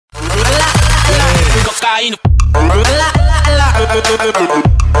caindo.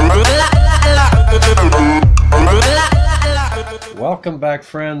 Welcome back,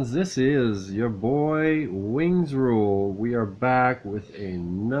 friends. This is your boy Wingsrule. We are back with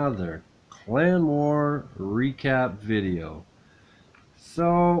another Clan War recap video.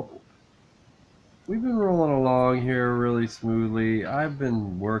 So we've been rolling along here really smoothly. I've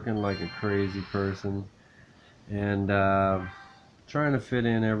been working like a crazy person and trying to fit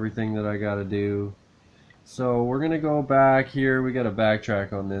in everything that I got to do. So we're gonna go back here. We got to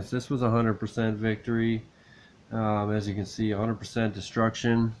backtrack on this. This was 100% victory. As you can see, 100%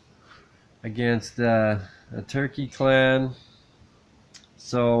 destruction against a turkey clan.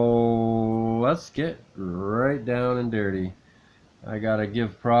 So let's get right down and dirty. I gotta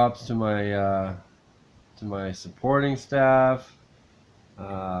give props to my supporting staff,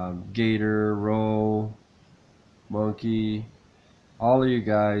 Gator, Roe, Monkey, all of you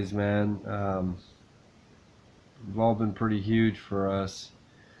guys, man. You've all been pretty huge for us.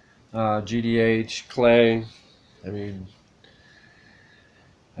 GDH, Clay. I mean,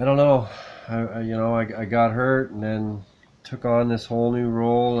 I don't know. I got hurt and then took on this whole new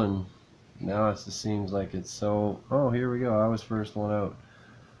role, and now it just seems like it's so. Oh, here we go. I was first one out.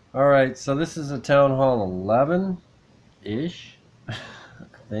 All right, so this is a Town Hall 11-ish, I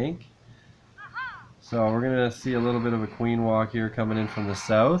think. So we're gonna see a little bit of a queen walk here coming in from the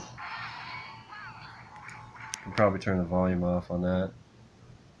south. I'll probably turn the volume off on that.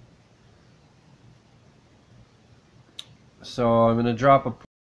 So I'm going to drop a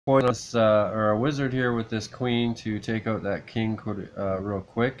point on this, or a wizard here with this queen to take out that king real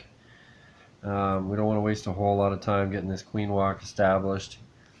quick. We don't want to waste a whole lot of time getting this queen walk established.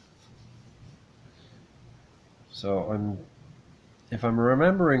 So if I'm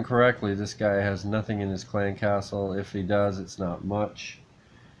remembering correctly, this guy has nothing in his clan castle. If he does, it's not much.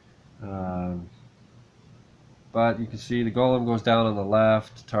 But you can see the golem goes down on the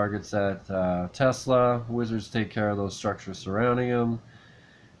left, targets that Tesla. Wizards take care of those structures surrounding him,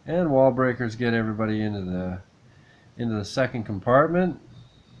 and wall breakers get everybody into the second compartment.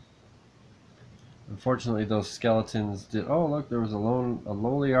 Unfortunately, those skeletons did. Oh, look, there was a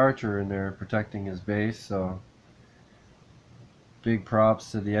lowly archer in there protecting his base. So big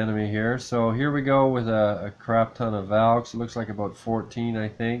props to the enemy here. So here we go with a crap ton of Valks. It looks like about 14, I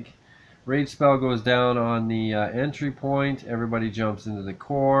think. Rage spell goes down on the entry point. Everybody jumps into the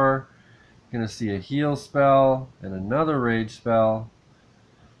core. You're going to see a heal spell and another rage spell.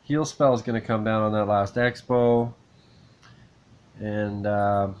 Heal spell is going to come down on that last expo. And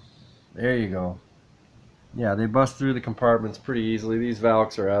there you go. Yeah, they bust through the compartments pretty easily. These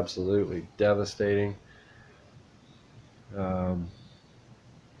Valks are absolutely devastating.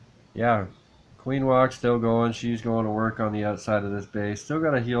 Yeah. Queen walk still going. She's going to work on the outside of this base. Still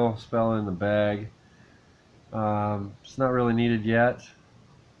got a heal spell in the bag. It's not really needed yet.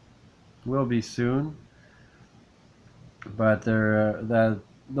 Will be soon. But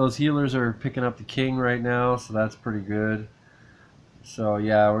those healers are picking up the king right now, so that's pretty good. So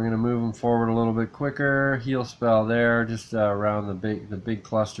yeah, we're going to move them forward a little bit quicker. Heal spell there, just around the big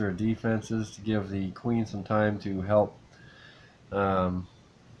cluster of defenses to give the queen some time to help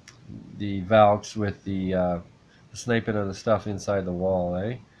the Valks with the sniping of the stuff inside the wall,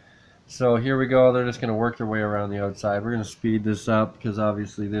 eh? So here we go. They're just going to work their way around the outside. We're going to speed this up because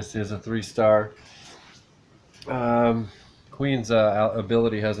obviously this is a 3-star. Queen's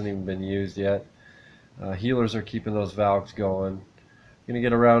ability hasn't even been used yet. Healers are keeping those Valks going. Going to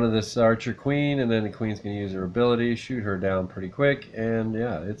get around to this archer queen, and then the queen's going to use her ability, shoot her down pretty quick, and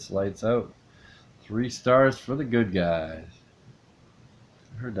yeah, it's lights out. 3 stars for the good guys.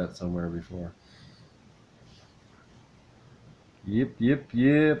 Heard that somewhere before. Yep.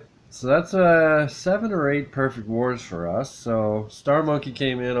 So that's 7 or 8 perfect wars for us. So Star Monkey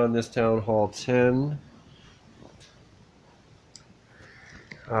came in on this Town Hall 10.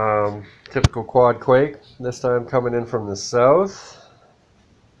 Typical quad quake. This time coming in from the south.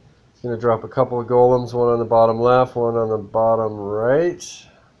 Gonna drop a couple of golems, one on the bottom left, one on the bottom right.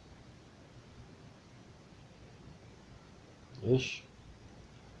 Ish.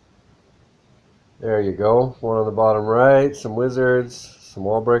 There you go. One on the bottom right, some wizards, some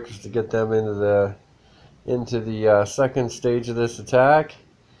wall breakers to get them into the second stage of this attack.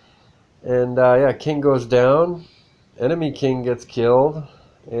 And yeah, king goes down. Enemy king gets killed,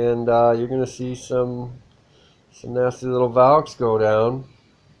 and you're gonna see some nasty little Valks go down,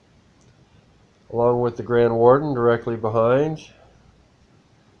 along with the Grand Warden directly behind.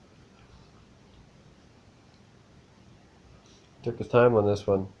 Took his time on this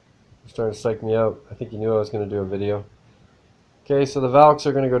one. He's starting to psych me out. I think he knew I was going to do a video. Okay, so the Valks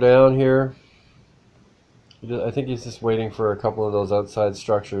are going to go down here. I think he's just waiting for a couple of those outside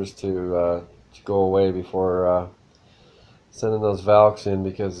structures to go away before sending those Valks in,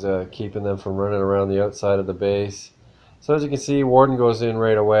 because keeping them from running around the outside of the base. So as you can see, Warden goes in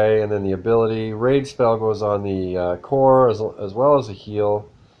right away, and then the ability Rage spell goes on the core as well as a heal.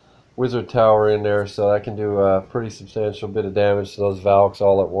 Wizard Tower in there, so that can do a pretty substantial bit of damage to those Valks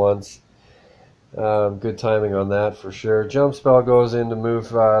all at once. Good timing on that for sure. Jump spell goes in to move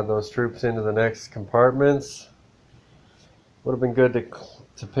those troops into the next compartments. Would have been good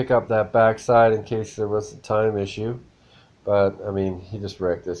to pick up that backside in case there was a time issue. But, I mean, he just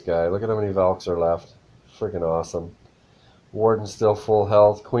wrecked this guy. Look at how many Valks are left. Freaking awesome. Warden's still full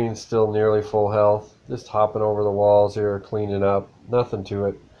health. Queen's still nearly full health. Just hopping over the walls here, cleaning up. Nothing to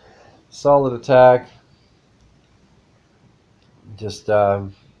it. Solid attack. Just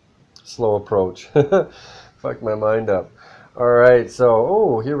slow approach. Fucked my mind up. Alright, so,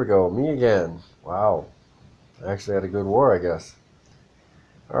 oh, here we go. Me again. Wow. I actually had a good war, I guess.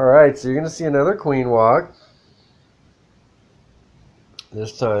 Alright, so you're going to see another queen walk.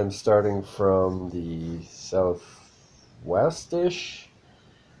 This time starting from the southwest-ish.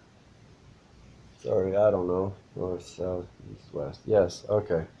 Sorry, I don't know. North, south, east, west. Yes,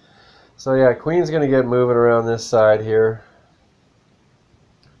 okay. So yeah, queen's going to get moving around this side here.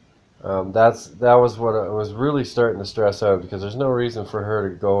 That was what I was really starting to stress out, because there's no reason for her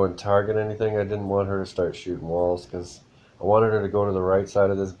to go and target anything. I didn't want her to start shooting walls, because I wanted her to go to the right side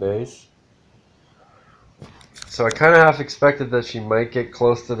of this base. So I kind of half expected that she might get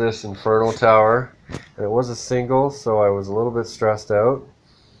close to this Infernal Tower, and it was a single, so I was a little bit stressed out.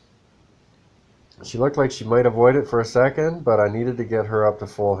 She looked like she might avoid it for a second, but I needed to get her up to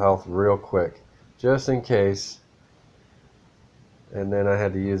full health real quick, just in case. And then I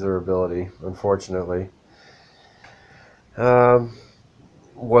had to use her ability, unfortunately.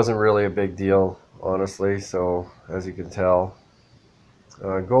 Wasn't really a big deal, honestly, so as you can tell.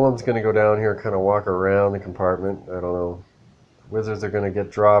 Golem's going to go down here, kind of walk around the compartment. I don't know. Wizards are going to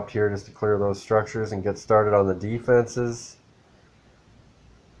get dropped here just to clear those structures and get started on the defenses.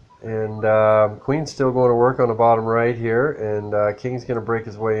 And Queen's still going to work on the bottom right here, and King's going to break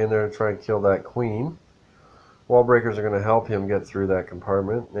his way in there to try and kill that Queen. Wall breakers are going to help him get through that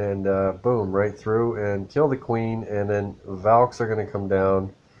compartment, and boom, right through and kill the Queen, and then Valks are going to come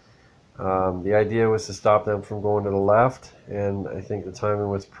down. The idea was to stop them from going to the left, and I think the timing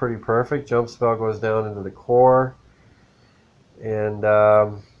was pretty perfect. Jump spell goes down into the core, and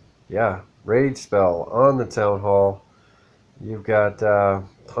yeah, Rage spell on the Town Hall. You've got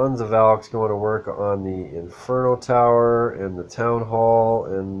tons of Valks going to work on the Infernal Tower and the Town Hall,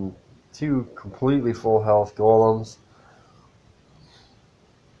 and two completely full health golems.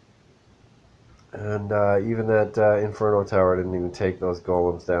 And even that Inferno Tower didn't even take those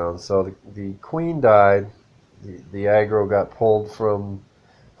golems down. So the Queen died. The aggro got pulled from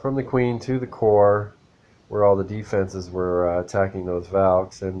the Queen to the core, where all the defenses were attacking those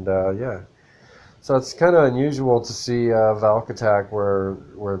Valks. And yeah, so it's kind of unusual to see a Valk attack where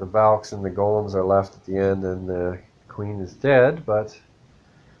the Valks and the golems are left at the end and the Queen is dead. But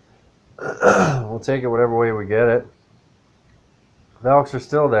we'll take it whatever way we get it. Valks are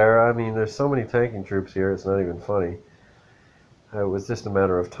still there. I mean, there's so many tanking troops here, it's not even funny. It was just a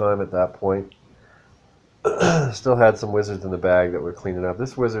matter of time at that point. Still had some wizards in the bag that were cleaning up.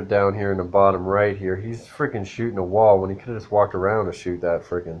 This wizard down here in the bottom right here, he's freaking shooting a wall when he could have just walked around to shoot that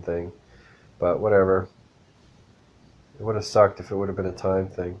freaking thing. But whatever. It would have sucked if it would have been a time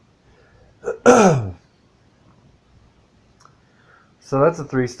thing. So that's a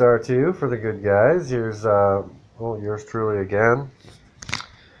 3-star too for the good guys. Here's well, yours truly again.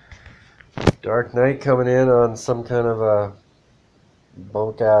 Dark Knight coming in on some kind of a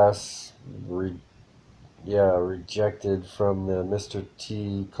bunk-ass, rejected from the Mr.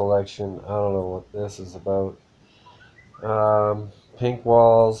 T collection. I don't know what this is about. Pink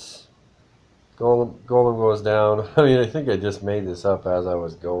walls. Golem goes down. I mean, I think I just made this up as I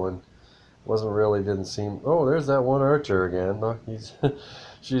was going. Didn't seem. Oh, there's that one archer again. No,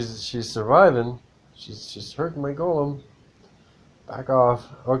 she's surviving. She's hurting my golem. Back off.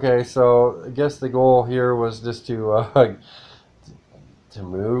 Okay, so I guess the goal here was just to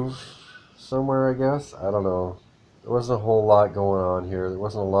move somewhere, I guess. I don't know. There wasn't a whole lot going on here. There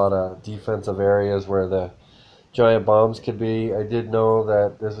wasn't a lot of defensive areas where the giant bombs could be. I did know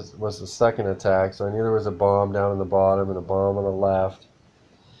that this was the second attack, so I knew there was a bomb down in the bottom and a bomb on the left.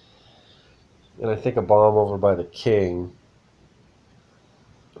 And I think a bomb over by the king.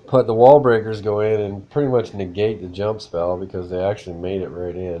 But the wall breakers go in and pretty much negate the jump spell because they actually made it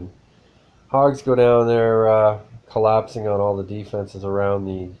right in. Hogs go down there collapsing on all the defenses around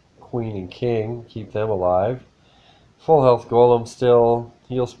the queen and king, keep them alive. Full health golem still.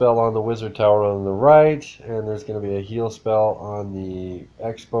 Heal spell on the wizard tower on the right, and there's going to be a heal spell on the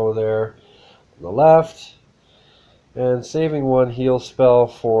expo there on the left. And saving one heal spell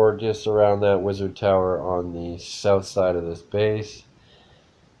for just around that wizard tower on the south side of this base.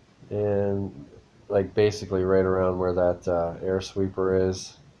 And like basically right around where that air sweeper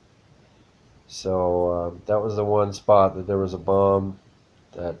is. So that was the one spot that there was a bomb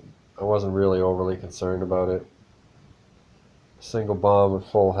that I wasn't really overly concerned about it. Single bomb with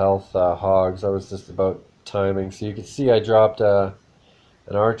full health hogs. I was just about timing. So you can see I dropped an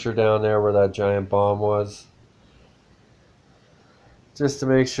archer down there where that giant bomb was. Just to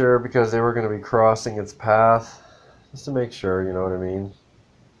make sure, because they were going to be crossing its path. Just to make sure, you know what I mean.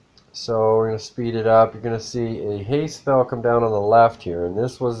 So we're going to speed it up. You're going to see a haste spell come down on the left here. And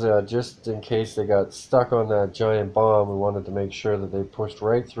this was just in case they got stuck on that giant bomb. We wanted to make sure that they pushed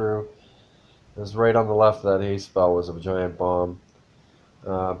right through. It was right on the left of that haste spell was a giant bomb.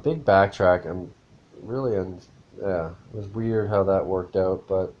 Big backtrack. Yeah, it was weird how that worked out.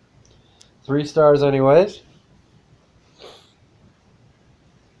 But 3 stars anyways.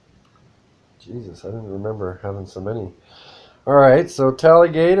 Jesus, I didn't remember having so many. Alright, so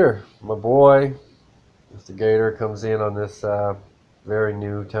Tallygator, my boy. Mr. Gator comes in on this very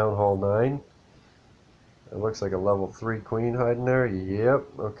new Town Hall 9. It looks like a level 3 queen hiding there. Yep.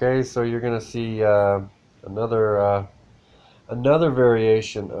 Okay, so you're going to see another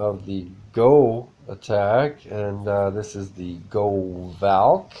variation of the Go attack, and this is the Go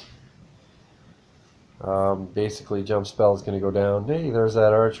Valk. Basically, jump spell is going to go down. Hey, there's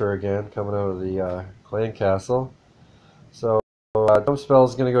that archer again coming out of the clan castle. So jump spell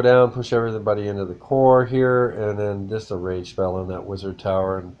is going to go down, push everybody into the core here, and then just a rage spell on that wizard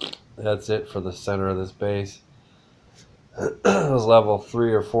tower, and that's it for the center of this base. Those level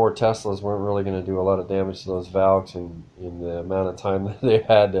 3 or 4 Teslas weren't really going to do a lot of damage to those Valks in the amount of time that they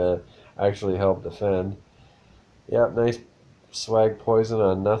had to actually help defend. Yep, nice swag poison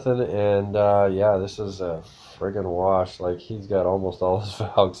on nothing, and yeah, this is a friggin' wash. Like, he's got almost all his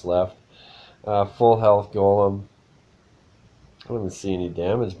Valks left. Full health golem. I don't even see any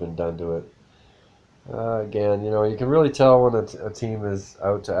damage been done to it. Again, you know, you can really tell when a team is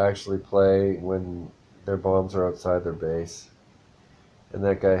out to actually play when their bombs are outside their base. And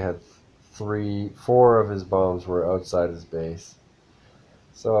that guy had 4 of his bombs were outside his base.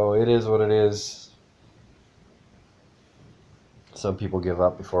 So it is what it is. Some people give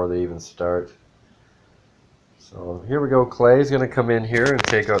up before they even start. So here we go. Clay's going to come in here and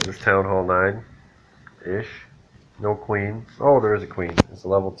take out this Town Hall 9-ish. No queen. Oh, there is a queen. It's a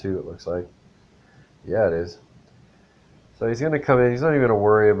level 2, it looks like. Yeah, it is. So he's going to come in. He's not even going to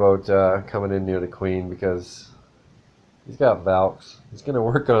worry about coming in near the queen because he's got Valks. He's going to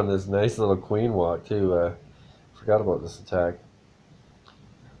work on this nice little queen walk too. Forgot about this attack.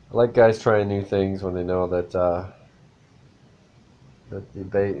 I like guys trying new things when they know that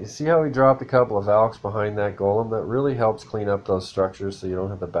you see how he dropped a couple of Valks behind that golem? That really helps clean up those structures so you don't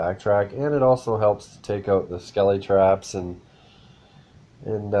have to backtrack, and it also helps to take out the skelly traps and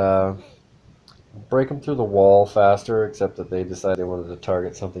break them through the wall faster, except that they decided they wanted to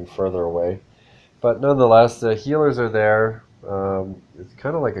target something further away. But nonetheless, the healers are there. It's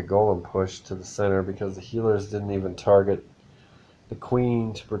kind of like a golem push to the center because the healers didn't even target the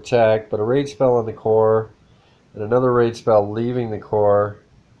queen to protect, but a rage spell on the core and another rage spell leaving the core.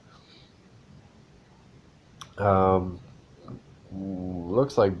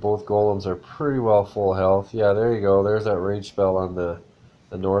 Looks like both golems are pretty well full health. Yeah, there you go. There's that rage spell on the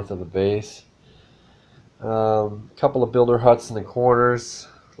north of the base. Couple of builder huts in the corners.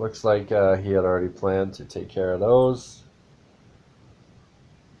 Looks like he had already planned to take care of those.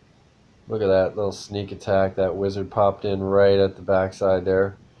 Look at that little sneak attack. That wizard popped in right at the backside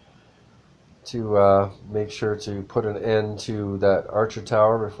there to make sure to put an end to that archer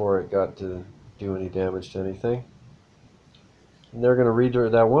tower before it got to do any damage to anything. And they're going to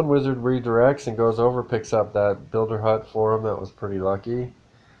redirect. That one wizard redirects and goes over, picks up that builder hut for him. That was pretty lucky.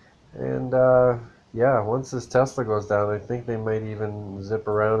 And yeah, once this Tesla goes down, I think they might even zip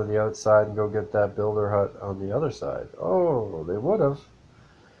around to the outside and go get that builder hut on the other side. Oh, they would have,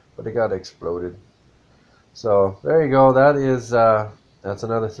 but it got exploded. So there you go. That is that's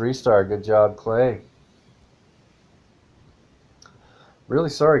another 3-star. Good job, Clay. Really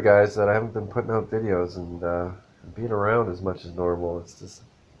sorry, guys, that I haven't been putting out videos and being around as much as normal. It's just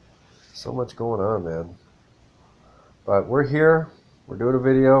so much going on, man. But we're here. We're doing a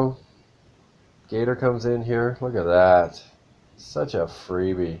video. Gator comes in here. Look at that. Such a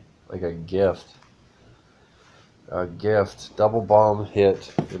freebie. Like a gift. a gift. Double bomb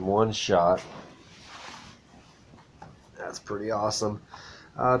hit in one shot. That's pretty awesome.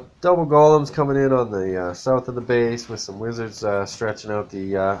 Double golems coming in on the south of the base with some wizards stretching out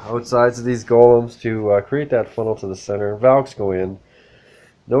the outsides of these golems to create that funnel to the center. Valks go in.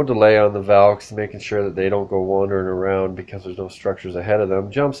 No delay on the Valks, making sure that they don't go wandering around because there's no structures ahead of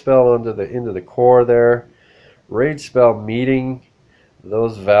them. Jump spell into the core there. Rage spell meeting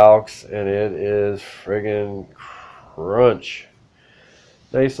those Valks, and it is friggin' crunch.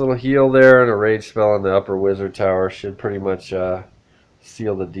 Nice little heal there, and a rage spell on the upper wizard tower should pretty much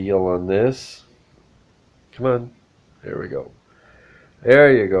seal the deal on this. Come on. There we go.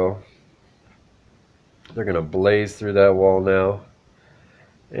 There you go. They're going to blaze through that wall now.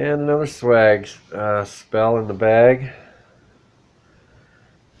 And another swag spell in the bag.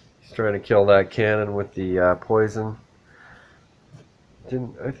 He's trying to kill that cannon with the poison.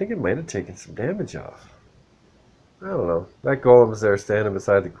 I think it might have taken some damage off. I don't know. That golem's there standing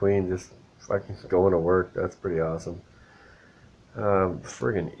beside the queen, just fucking going to work. That's pretty awesome.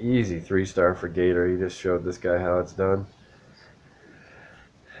 Friggin' easy 3-star for Gator. He just showed this guy how it's done.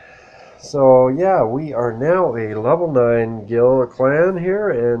 So yeah, we are now a level 9 guild clan here,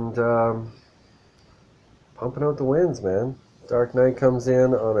 and pumping out the wins, man. Dark Knight comes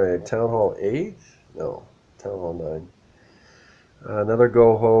in on a Town Hall 8. No, Town Hall 9. Another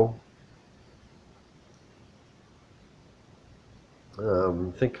Goho.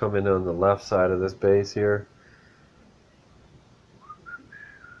 I think coming on the left side of this base here.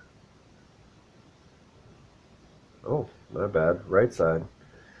 Oh, my bad. Right side.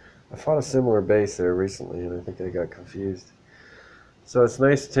 I fought a similar base there recently, and I think I got confused. So it's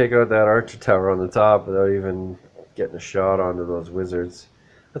nice to take out that archer tower on the top without even getting a shot onto those wizards.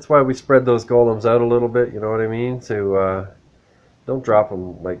 That's why we spread those golems out a little bit, you know what I mean? To don't drop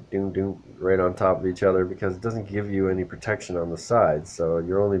them like doom right on top of each other, because it doesn't give you any protection on the sides. So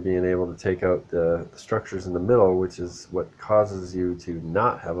you're only being able to take out the structures in the middle, which is what causes you to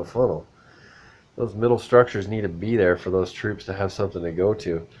not have a funnel. Those middle structures need to be there for those troops to have something to go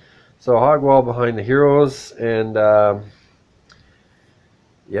to. So hog wall behind the heroes, and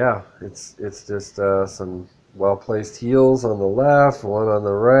yeah, it's just some well-placed heals on the left, one on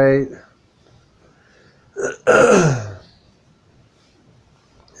the right.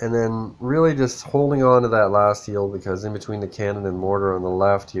 And then really just holding on to that last heal, because in between the cannon and mortar on the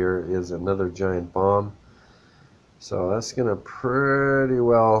left here is another giant bomb. So that's going to pretty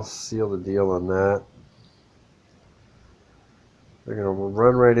well seal the deal on that. They're going to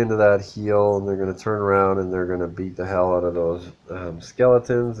run right into that heal, and they're going to turn around and they're going to beat the hell out of those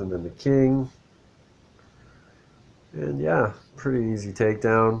skeletons, and then the king. And yeah, pretty easy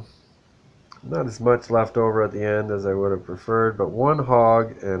takedown. Not as much left over at the end as I would have preferred, but one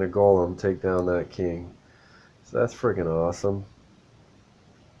hog and a golem take down that king. So that's freaking awesome.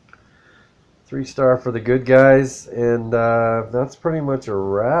 3-star for the good guys, and that's pretty much a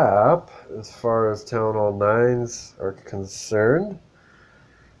wrap as far as Town Hall 9s are concerned.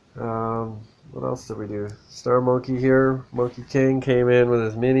 What else did we do? Star Monkey here. Monkey King came in with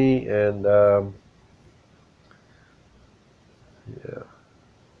his mini, and yeah.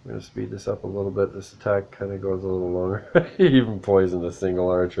 I'm going to speed this up a little bit. This attack kind of goes a little longer. He even poisoned a single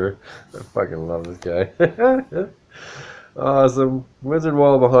archer. I fucking love this guy. Awesome. Wizard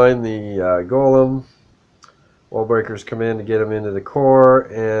wall behind the golem. Wall breakers come in to get him into the core,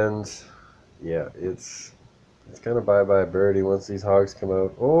 and yeah, it's kind of bye-bye birdie once these hogs come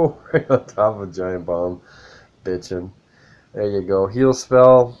out. Oh, right on top of a giant bomb. Bitchin'. There you go. Heal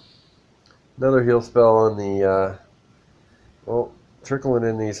spell. Another heal spell on the... oh, trickling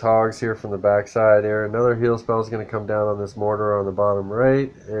in these hogs here from the backside here. Another heal spell is going to come down on this mortar on the bottom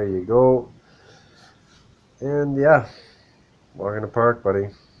right. There you go. And yeah, walk in the park, buddy.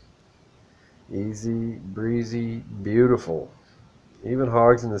 Easy, breezy, beautiful. Even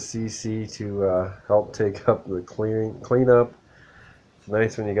hogs in the CC to help take up the cleanup. It's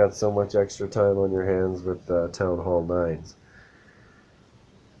nice when you got so much extra time on your hands with Town Hall 9s.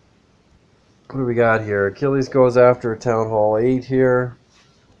 What do we got here? Achilles goes after Town Hall 8 here.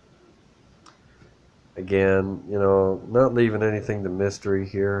 Again, you know, not leaving anything to mystery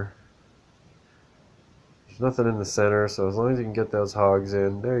here. There's nothing in the center, so as long as you can get those hogs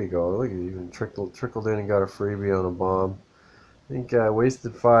in. There you go. Look at you, even trickled in and got a freebie on a bomb. I think I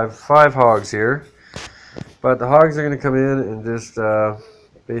wasted five hogs here. But the hogs are going to come in and just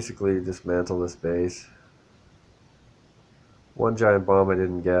basically dismantle this base. One giant bomb I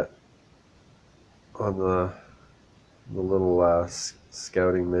didn't get on the little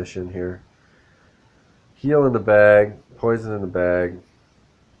scouting mission here. Heal in the bag, poison in the bag,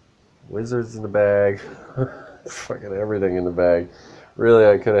 wizards in the bag. Fucking everything in the bag. Really,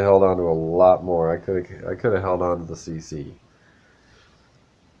 I could have held on to a lot more. I could have held on to the CC.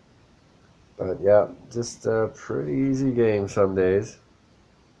 But yeah, just a pretty easy game some days.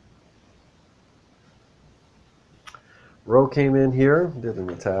 Roe came in here, did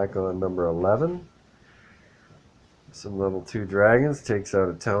an attack on number 11. Some level 2 dragons, takes out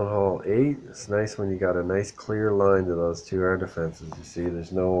a Town Hall 8. It's nice when you got a nice clear line to those two air defenses. You see,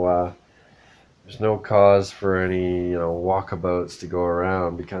 there's no cause for any walkabouts to go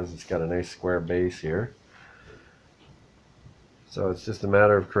around because it's got a nice square base here. So it's just a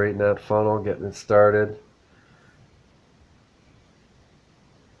matter of creating that funnel, getting it started.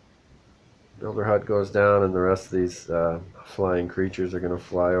 Builder hut goes down, and the rest of these flying creatures are going to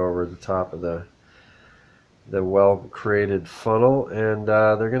fly over the top of the well-created funnel, and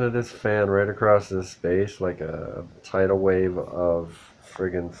they're going to just fan right across this space like a tidal wave of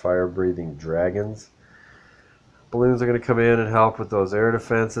friggin' fire-breathing dragons. Balloons are going to come in and help with those air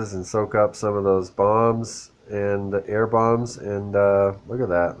defenses and soak up some of those bombs and the air bombs, and look at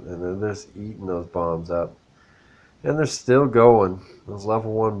that, and they're just eating those bombs up. And they're still going. Those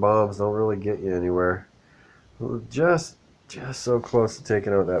level 1 bombs don't really get you anywhere. Just so close to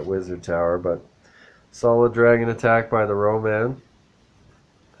taking out that wizard tower, but solid dragon attack by the Roman.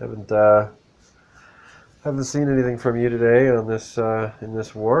 Haven't seen anything from you today on this in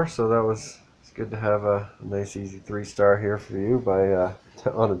this war, so it's good to have a nice easy 3-star here for you by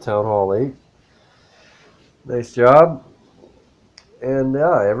on a Town Hall 8. Nice job. And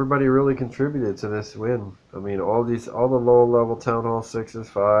yeah, everybody really contributed to this win. I mean, all the low level Town Hall 6s,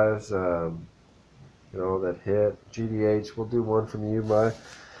 5s, that hit. GDH, we'll do one from you, by.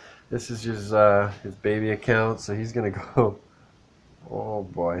 This is his baby account, so he's gonna go. Oh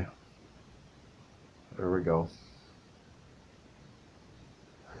boy. There we go.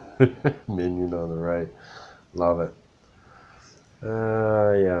 Minion on the right. Love it.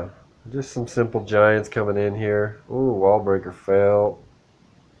 Yeah. Just some simple giants coming in here. Ooh, wall breaker fail.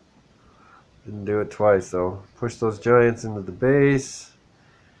 Didn't do it twice though. Push those giants into the base.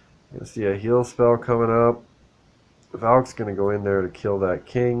 You're gonna see a heal spell coming up. Valk's gonna go in there to kill that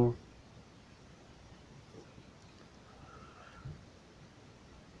king.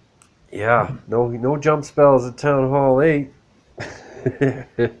 Yeah, no jump spells at Town Hall 8.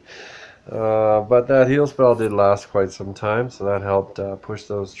 But that heal spell did last quite some time, so that helped push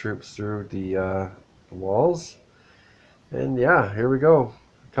those troops through the walls. And yeah, here we go.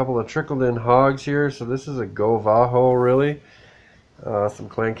 A couple of trickled in hogs here, so this is a go Vaho really. Some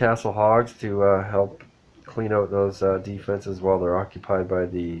clan castle hogs to help clean out those defenses while they're occupied by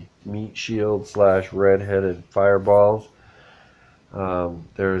the meat shield / red-headed fireballs.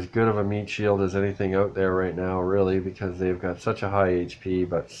 They're as good of a meat shield as anything out there right now, really, because they've got such a high HP,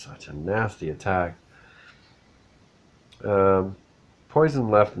 but such a nasty attack. Poison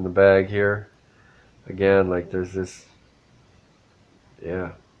left in the bag here. Again, like there's this,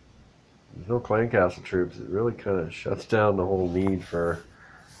 yeah, there's no clan castle troops. It really kind of shuts down the whole need for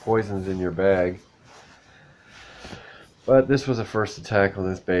poisons in your bag. But this was a first attack on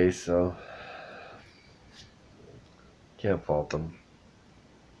this base, so can't fault them.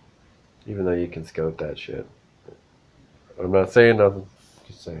 Even though you can scout that shit. I'm not saying nothing.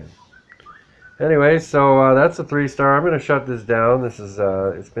 Just saying. Anyway, so that's a 3-star. I'm going to shut this down. This is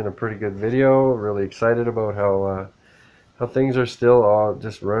it's been a pretty good video. Really excited about how things are still all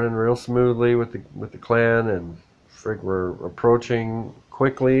just running real smoothly with the clan, and we're approaching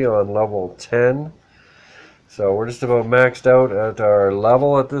quickly on level 10. So we're just about maxed out at our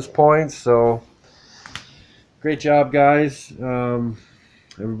level at this point. So great job, guys.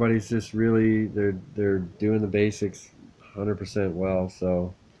 Everybody's just really they're doing the basics 100% well,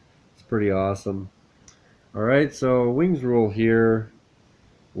 so it's pretty awesome. All right, so Wingsrule here,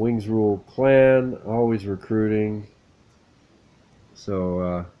 Wingsrule clan, always recruiting.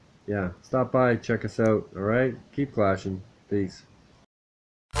 So yeah, stop by, check us out. All right, keep clashing. Peace.